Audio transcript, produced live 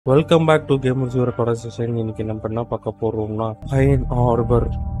Welcome back to gamers your session. இன்னைக்கு நம்ம என்ன பார்க்க போறோம்னா ஃபைன் ஆர்பர்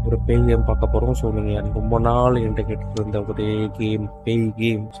ஒரு பேய் கேம் பார்க்க போறோம். ஸோ நீங்க ரொம்ப நாள் என்கிட்ட கேட்டு இருந்த ஒரே கேம் பேய்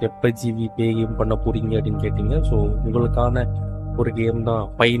கேம், எப்ப ஜிவி பேய் கேம் பண்ண போறீங்க அப்படின்னு கேட்டீங்க. ஸோ உங்களுக்கான ஒரு கேம் தான்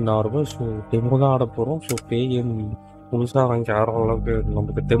ஃபைன் ஆர்பர். ஸோ டெமோ தான் ஆட போறோம். ஸோ பேய் கேம் முழுசாக வாங்கி ஆடுற அளவுக்கு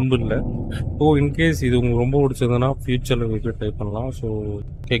நமக்கு தெம்பு இல்லை. ஸோ இன்கேஸ் இது உங்களுக்கு ரொம்ப பிடிச்சதுன்னா ஃபியூச்சரில் வீட்டில் ட்ரை பண்ணலாம். ஸோ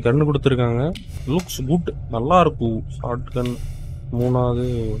கன்று கொடுத்துருக்காங்க, லுக்ஸ் குட், நல்லா இருக்கும். ஷார்ட் கன், மூணாவது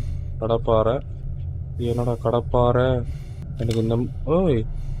கடப்பாறை. என்னடா கடப்பாறை? எனக்கு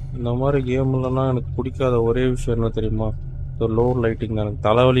இந்த மாதிரி கேம்லலாம் எனக்கு பிடிக்காத ஒரே விஷயம் என்ன தெரியுமா? லோ லைட்டிங் தான், எனக்கு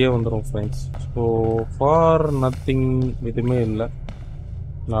தலைவலியே வந்துடும் ஃப்ரெண்ட்ஸ். ஸோ ஃபார் நத்திங் எதுவுமே இல்லை,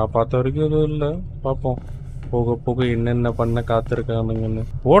 நான் பார்த்த வரைக்கும் எதுவும் இல்லை. பார்ப்போம் போக போக என்னென்ன பண்ண காத்திருக்கானுங்கன்னு.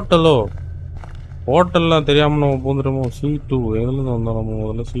 ஹோட்டல்லாம் தெரியாமல் நம்ம பூந்துருமோ? C2 எதுலேருந்து வந்தோம்? நம்ம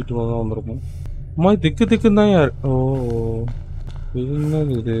முதல்ல C2 தான் வந்துருப்போம். அம்மா திக்கு திக்குன்னு தான் யார்? ஓ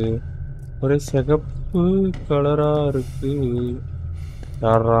என்னது இது? ஒரே சிகப்பு கலரா இருக்கு.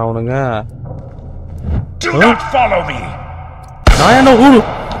 யாரா அவனுங்க? நான் ஏன்டா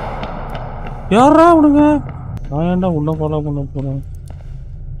யாரா அவனுங்க? நான் ஏன்டா உன்ன ஃபாலோ பண்ண போறேன்?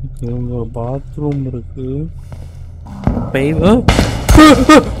 இங்க பாத்ரூம் இருக்கு.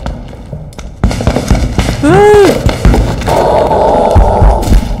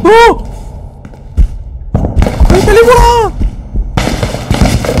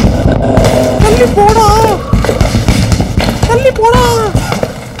 தள்ளி போடா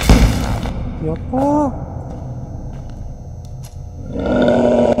எப்பா.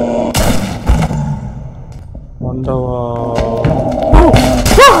 வந்தவா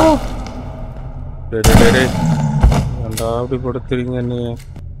ஏண்டா அப்படி படுத்துறீங்க? நீ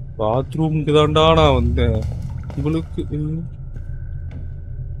பாத்ரூமுக்கு தான்டா நான் வந்தேன். உங்களுக்கு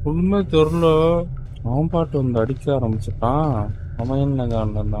உண்மை தெரியல. அவன் பாட்டு வந்து அடிக்க ஆரம்பிச்சுட்டான். அவன் என்ன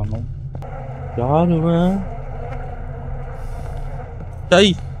காண்டானோ? யாருவன்?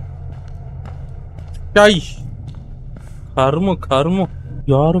 கருமம்.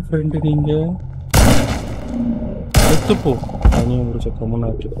 யாரு ஃப்ரெண்டு நீங்க? செத்துப்போ. தனியா முடிச்ச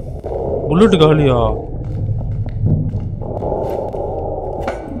கம்மனாச்சு. புல்லட் காலியா?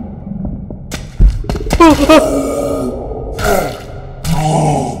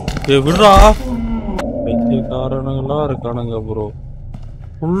 விடுறா. காரணங்களா இருக்கானுங்க ப்ரோ,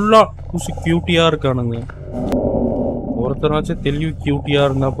 ஃபுல்லா புசு கியூட்டியா இருக்கானுங்க. ஒருத்தராச்சும் தெளிவு கியூட்டியா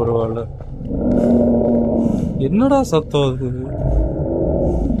இருந்தா பரவாயில்ல. என்னடா சத்தம் அது?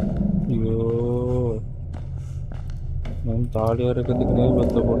 ஐயோ, நான் தாலியா இருக்கிறதுக்குனே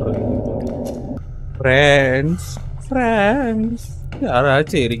பத்த போடுறேன். ஃப்ரெண்ட்ஸ்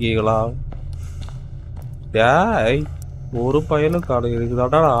யாராச்சும் இருக்கீங்களா? ஒரு பயலும் காலை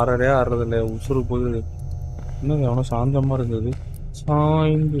இருக்குதாடா. ஆறதே இல்லையா? உசுறு போய் இன்னும் எவனோ சாந்தமா இருந்தது.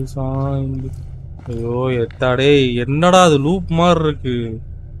 சாய்ந்து ஐயோ எத்தாடே, என்னடா அது லூப் மாதிரி இருக்கு.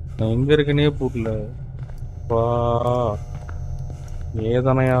 நான் எங்க இருக்கனே புரியல. வா,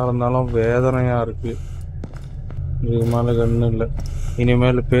 வேதனையா இருந்தாலும் வேதனையா இருக்கு. இது மேல கண்ணு இல்லை,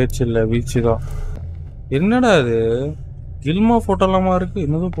 இனிமேல் பேச்சு இல்லை, வீச்சு தான். என்னடா இது? கில்மா போட்டோலாமா இருக்கு.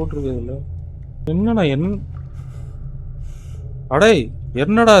 என்னதும் போட்டிருக்கு இதுல. என்னடா அடே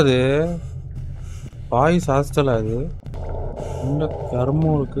என்னடா அது? பாய்ஸ் ஹாஸ்டலா அது? இந்த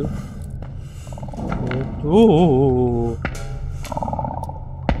கர்மம் இருக்கு.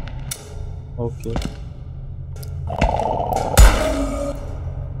 ஓகே,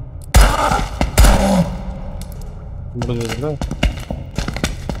 முடிஞ்சதுல.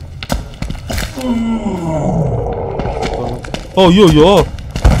 ஐயோ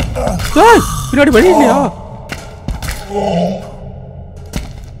பின்னாடி வழி இல்லையா?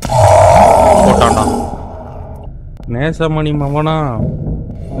 போட்டான்டா நேசமணி மவனா.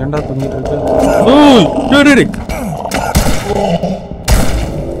 ஏண்டா தூங்கிட்டு இருக்க?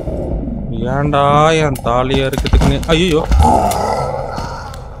 ஏண்டா என் தாலியா இருக்கிறதுக்கு? ஐயோ,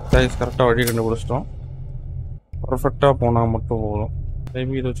 கரெக்டா வழி கண்டுபிடிச்சிட்டோம். பர்ஃபெக்டா போனா மட்டும் போதும்.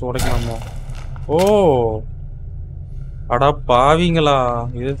 மேபி இதை வச்சு உடைக்கலாமா? ஓ அடா பாவீங்களா,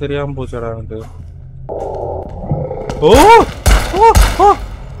 இது தெரியாம போச்சுடா எனக்கு. ஓ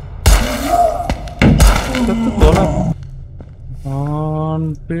நான்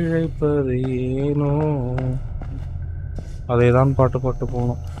பிழைப்பது ஏனோ, அதேதான் பாட்டு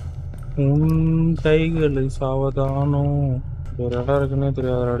போகணும். உன் கைகளை சாவதானோ. ஒரு இடம் இருக்குன்னே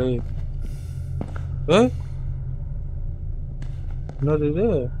தெரியாதே. என்னது இது?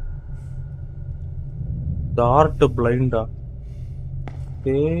 டார்ட் பிளைண்டா?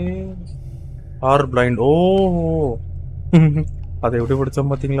 Are blind. ஓ அதை எப்படி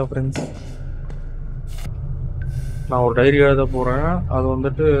படிச்சோம் பாத்தீங்களா ஃப்ரெண்ட்ஸ்? நான் ஒரு டைரி எழுத போகிறேன். அது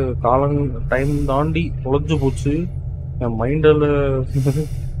வந்துட்டு டைம் தாண்டி தொலைஞ்சு போச்சு. என் மைண்டில்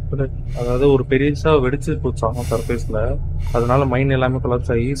அதாவது ஒரு பெருசாக வெடிச்சு போச்சாங்க சர்ஃபேஸில். அதனால மைண்ட் எல்லாமே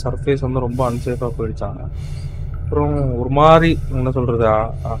கொலாப்ஸ் ஆகி சர்ஃபேஸ் வந்து ரொம்ப அன்சேஃபாக போயிடுச்சாங்க. அப்புறம் ஒரு மாதிரி என்ன சொல்கிறது,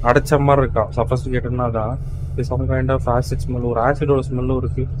 அடைச்ச மாதிரி இருக்கான். சஃபஸ்டிகேட்டட்னா தான் some kind of acid smell, ஒரு ஆசிடோட ஸ்மெல்லும்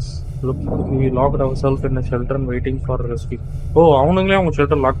இருக்குது. Locked our self in shelter and waiting for rescue. அவனுங்களே அவங்க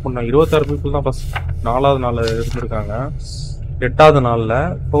ஷெல்டர் லாக் பண்ணாங்க. 26 பீப்புள் தான் ஃபர்ஸ்ட் 4வது நாள் இருந்திருக்காங்க. 8வது நாளில்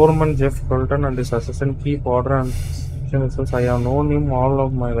Foreman Jeff கொல்டன் and is assistant keep order and I have known him all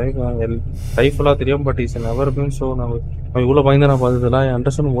of my life. லைஃப்லாம் தெரியும், but is never been so நான் இவ்வளோ பயந்து நான் பார்த்ததில்ல. I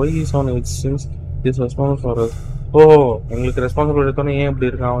understand why is on it since is responsible for us. எங்களுக்கு responsible எடுத்தோன்னே ஏன் இப்படி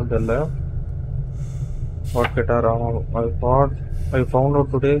இருக்கான்னு தெரியல. வாட் கேட்டார் ஐ ஃபவுண்ட்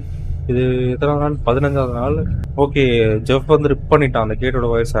அவுட் டுடே. இது எத்தனை நாள்? 15வது நாள். ஓகே, ஜெஃப் வந்து ரிப் பண்ணிட்டான் அந்த கேட்டோட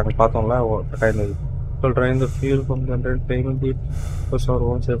வயசு. அங்கே பார்த்தோம்ல time drain the fuel from generate payment our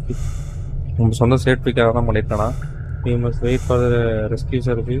own safety. நம்ம சொந்த சேஃப்டிக்காக தான் பண்ணியிருக்கானா. We must wait for the rescue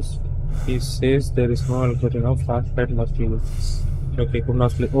service. He says there is no electricity no flash light must use. Okay, could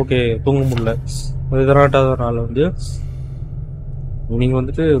not sleep. Okay, தூங்க முடியல. 18வது நாள் வந்து நீங்கள்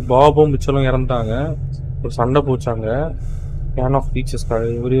வந்துட்டு பாபும் மிச்சலும் இறந்துட்டாங்க. ஒரு சண்டை போச்சாங்க கேன் ஆஃப் பீச்சஸ்க்காக.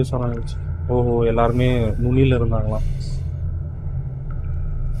 எவ்வளோ சொன்னாங்க. எல்லாருமே நுனியில் இருந்தாங்களாம்.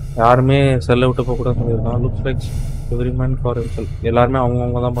 யாருமே செல்லை விட்டு போகக்கூடாது சொல்லியிருக்காங்க. Looks like every man for himself. எல்லாருமே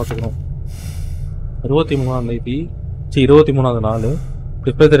அவங்கவுங்க தான் பார்த்துக்கணும். 23வது நாள்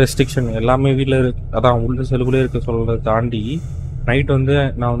ப்ரிப்பேர் த ரெஸ்ட்ரிக்ஷன். எல்லாமே வீட்டில் இருக்கு, அதான் உள்ள செல்லுக்குள்ளே இருக்க சொல்கிறத தாண்டி நைட் வந்து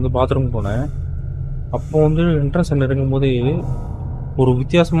நான் வந்து பாத்ரூம் போனேன். அப்போ வந்து என்ட்ரன்ஸ் இருக்கும்போது ஒரு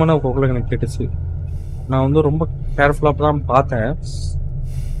வித்தியாசமான குரல் எனக்கு கேட்டுச்சு. நான் வந்து ரொம்ப கேர்ஃபுல்லாக தான் பார்த்தேன்.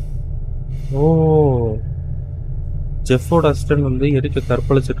 ஜெஃபோட அசிஸ்டன்ட் வந்து எரிக்க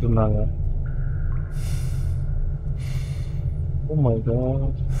கற்பழிச்சிட்டு இருந்தாங்க.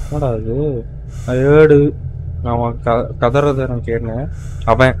 என்னடா அது? ஏடு அவன் கதறதை நான் கேட்டேன்.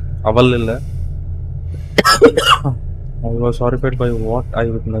 அவள் இல்லை. சாரிஃபைட் பை வாட் ஐ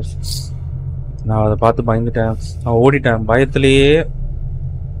விட்னஸ். நான் அதை பார்த்து பயந்துட்டேன். நான் ஓடிட்டேன் பயத்திலேயே.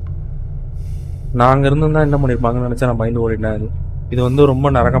 நான் அங்கே இருந்திருந்தா என்ன பண்ணியிருப்பாங்கன்னு நினச்சா நான் பயந்து ஓடிட்டேன். இது வந்து ரொம்ப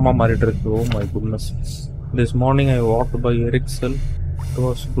நரகமாக மாறிட்டு இருக்கு. Oh my goodness. This morning I walk by Eric sell. It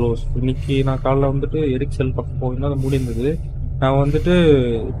was close. இன்னைக்கு நான் காலைல வந்துட்டு எரிக் செல் பக்கம் போயிருந்தா அது மூடி இருந்தது. நான் வந்துட்டு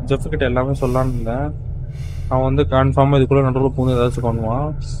ஜெஃப்கிட்ட எல்லாமே சொல்லான்னு இருந்தேன். அவன் வந்து கன்ஃபார்மாக இதுக்குள்ளே நடுவில் பூந்து ஏதாச்சும் பண்ணுவான்.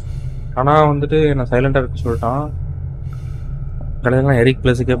 ஆனால் வந்துட்டு என்னை சைலண்டாக இருக்க சொல்லிட்டான். கடையில் நான் எரிக்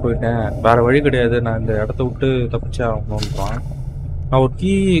பிளேஸுக்கே போயிட்டேன். வேறு வழி கிடையாது, நான் இந்த இடத்த விட்டு தப்பிச்சே ஆகணும்ன்றான். நான் ஒரு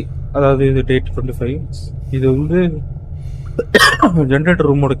கீ, அதாவது இது டேட் 25. இது வந்து ஜென்ரேட்டர்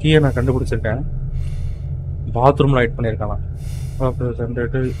ரூமோட கீயை நான் கண்டுபிடிச்சிருக்கேன். பாத்ரூம் லைட் பண்ணியிருக்கலாம்.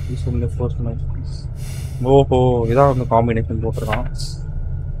 Generator is only force might. இதான் வந்து காம்பினேஷன் போட்டிருக்கான்.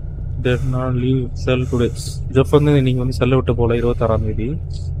 லீவ் செல் டுடே. ஜெஃப் வந்து நீங்கள் வந்து செல்லை விட்டு போகல 26ஆம் தேதி.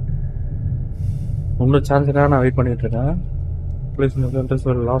 இன்னும் சான்ஸுக்காக நான் வெயிட் பண்ணிட்டு இருக்கேன்.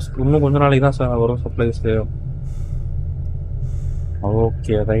 லாஸ்ட் இன்னும் கொஞ்ச நாளைக்கு தான் சார் வரும் supplies.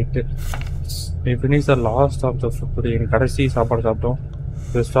 Okay right. Finish the last of the food. எனக்கு கடைசி சாப்பாடு சாப்பிட்டோம்.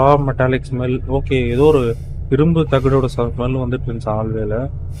 Star metallic smell. ஓகே, ஏதோ ஒரு இரும்பு தகடோட ஸ்மெல் வந்துட்டு இருந்துச்சு ஆல்வேல.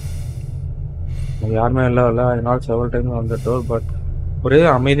 யாருமே இல்லை. நாட் செவல் டைம் அந்த டோர். பட் ஒரே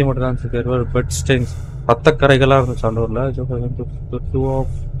அமைதி மட்டும் தான் இருந்துச்சு. தேர் பெட் ஸ்டெயின்ஸ். ரத்தக்கரைகளாக இருந்துச்சு அந்த டோரில்.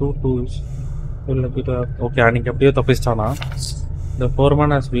 ஓகே, அன்னைக்கு அப்படியே தப்பிச்சிட்டானா. இந்த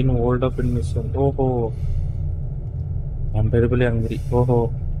foreman has been hold up in mission. என் பெருபிளி அங்கிரி.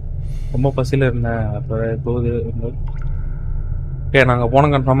 ரொம்ப பசியில் இருந்தேன். அப்போ போகுது. ஓகே, நாங்கள் போன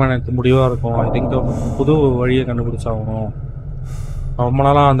கன்ஃபார்மாக எனக்கு முடிவாக இருக்கும். ஐ திங்க் புது வழியை கண்டுபிடிச்சாகணும். ரொம்ப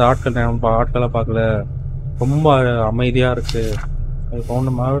நாளாக அந்த ஆட்களை பார்க்கல. ரொம்ப அமைதியாக இருக்குது. I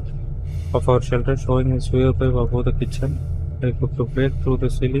found made of our shelter showing is view by above the kitchen. I could to break through the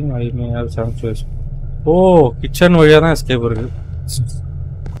ceiling. I may have சாங்சுவேஸ். Kitchen வழியாக தான் எஸ்கேப் இருக்குது.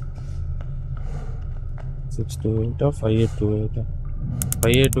 628 5828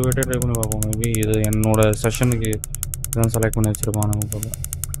 5828 ட்ரை பண்ணி பார்ப்போம். மேபி இது என்னோட செஷனுக்கு இதான் செலக்ட் பண்ணி வச்சுருப்பானுங்க போல.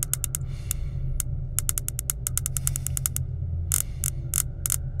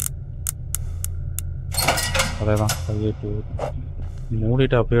 அதே தான் 5828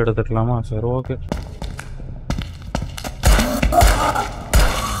 மூடிட்டு அப்படியே எடுத்துக்கலாமா? சரி ஓகே.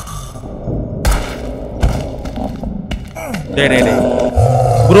 டேய்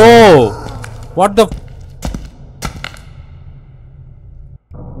ப்ரோ, வாட் த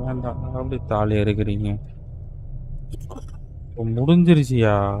அப்படி தாலி இருக்கிறீங்க. இப்போ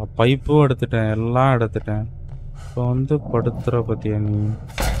முடிஞ்சிருச்சியா? பைப்பும் எடுத்துட்டேன், எல்லாம் எடுத்துட்டேன். இப்போ வந்து படுத்துற பத்தியா நீ?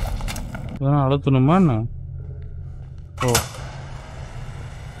 இதெல்லாம் அழுத்தணுமா என்ன? ஓ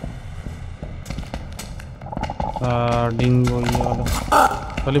டிங்கோ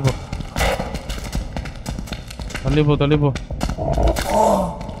தள்ளிப்போ தள்ளிப்போ தள்ளிப்போ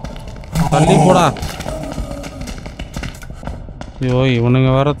தள்ளி போடா. ஐயோ இவனுங்க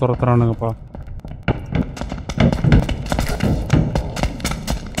வேற துரத்துறானுங்கப்பா.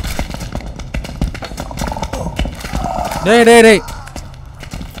 டேய் டேய் டேய்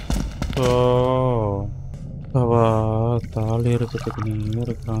ஓ அவா தாலி இருக்கிறதுக்கு நீங்க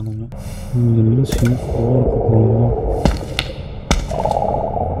இருக்கானுங்க. இன்னும்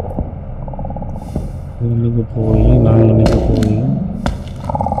இன்னைக்கு போய் நான் இன்னைக்கு போய்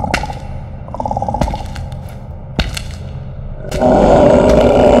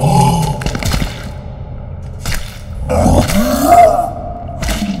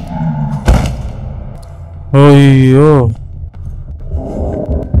ஐயோ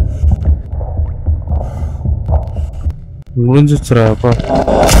முடிஞ்சிச்சுராப்பா.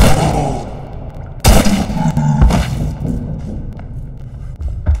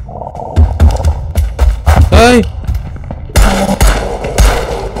 ஏய்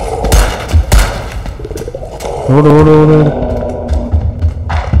ஓடு ஓடு ஓடு.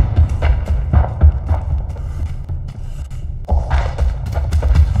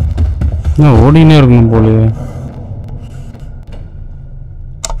 ஓடினே இருக்கணும் போலயே.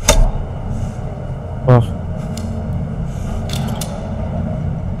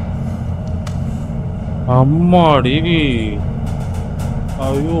 அம்மாடி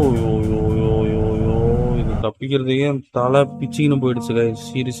ஐயோ யோ யோ யோ யோ யோ இது தப்பிக்கிறதுக்கே தலை பிச்சின்னு போயிடுச்சு கைஸ்.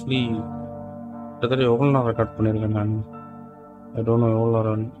 சீரியஸ்லி கிட்டத்தட்ட எவ்வளோ நேரம் ரெக்கார்ட் பண்ணியிருக்கேன் நான்? ஐ டோன்ட் நோ எவ்வளோ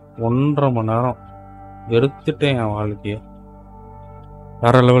நேரம். 1.5 மணி நேரம் வெறுத்துட்டேன் என் வாழ்க்கையை.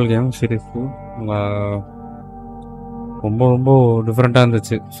 வேற லெவல் கேம் சீரியஸ்லி. ரொம்ப ரொம்ப டிஃப்ரெண்ட்டாக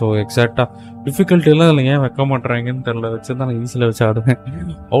இருந்துச்சு. ஸோ எக்ஸாக்டாக டிஃபிகல்ட்டிலாம் அதில் ஏன் வைக்க மாட்டேறாங்கன்னு தெரில. வச்சு தான் நான் ஈஸியில் வச்சு ஆடுவேன்.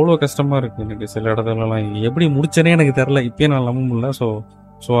 அவ்வளோ கஷ்டமாக இருக்குது எனக்கு சில இடத்துலலாம். எப்படி முடிச்சேனே எனக்கு தெரில. இப்போயே நான் நம்ப முடியல.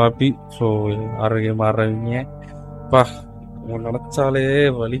 So happy. ஸோ ஆடுறவங்க பா நினச்சாலே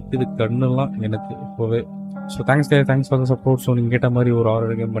வலிக்குது கண்ணுலாம் எனக்கு இப்போவே. So thanks for the support. So நீங்கள் கேட்ட மாதிரி ஒரு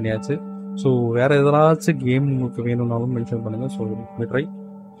ஆர்டர் கேம் பண்ணியாச்சு. ஸோ வேறு எதனாச்சும் கேம் உங்களுக்கு வேணும்னாலும் மென்ஷன் பண்ணுங்கள். So try.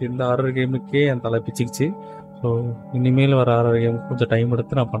 இந்த ஆர்டர் கேமுக்கே என் தலை பிச்சிக்கிச்சு. ஸோ இனிமேல் வர கேம் கொஞ்சம் டைம்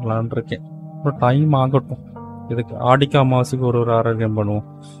எடுத்து நான் பண்ணலான் இருக்கேன். அப்புறம் டைம் ஆகட்டும். இதுக்கு ஆடிக்கு அமாவாசைக்கு ஒரு கேம் பண்ணுவோம்.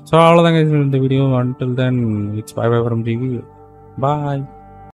 ஸோ அவ்வளோதாங்க இந்த video. Until then it's by by from TV. Bye.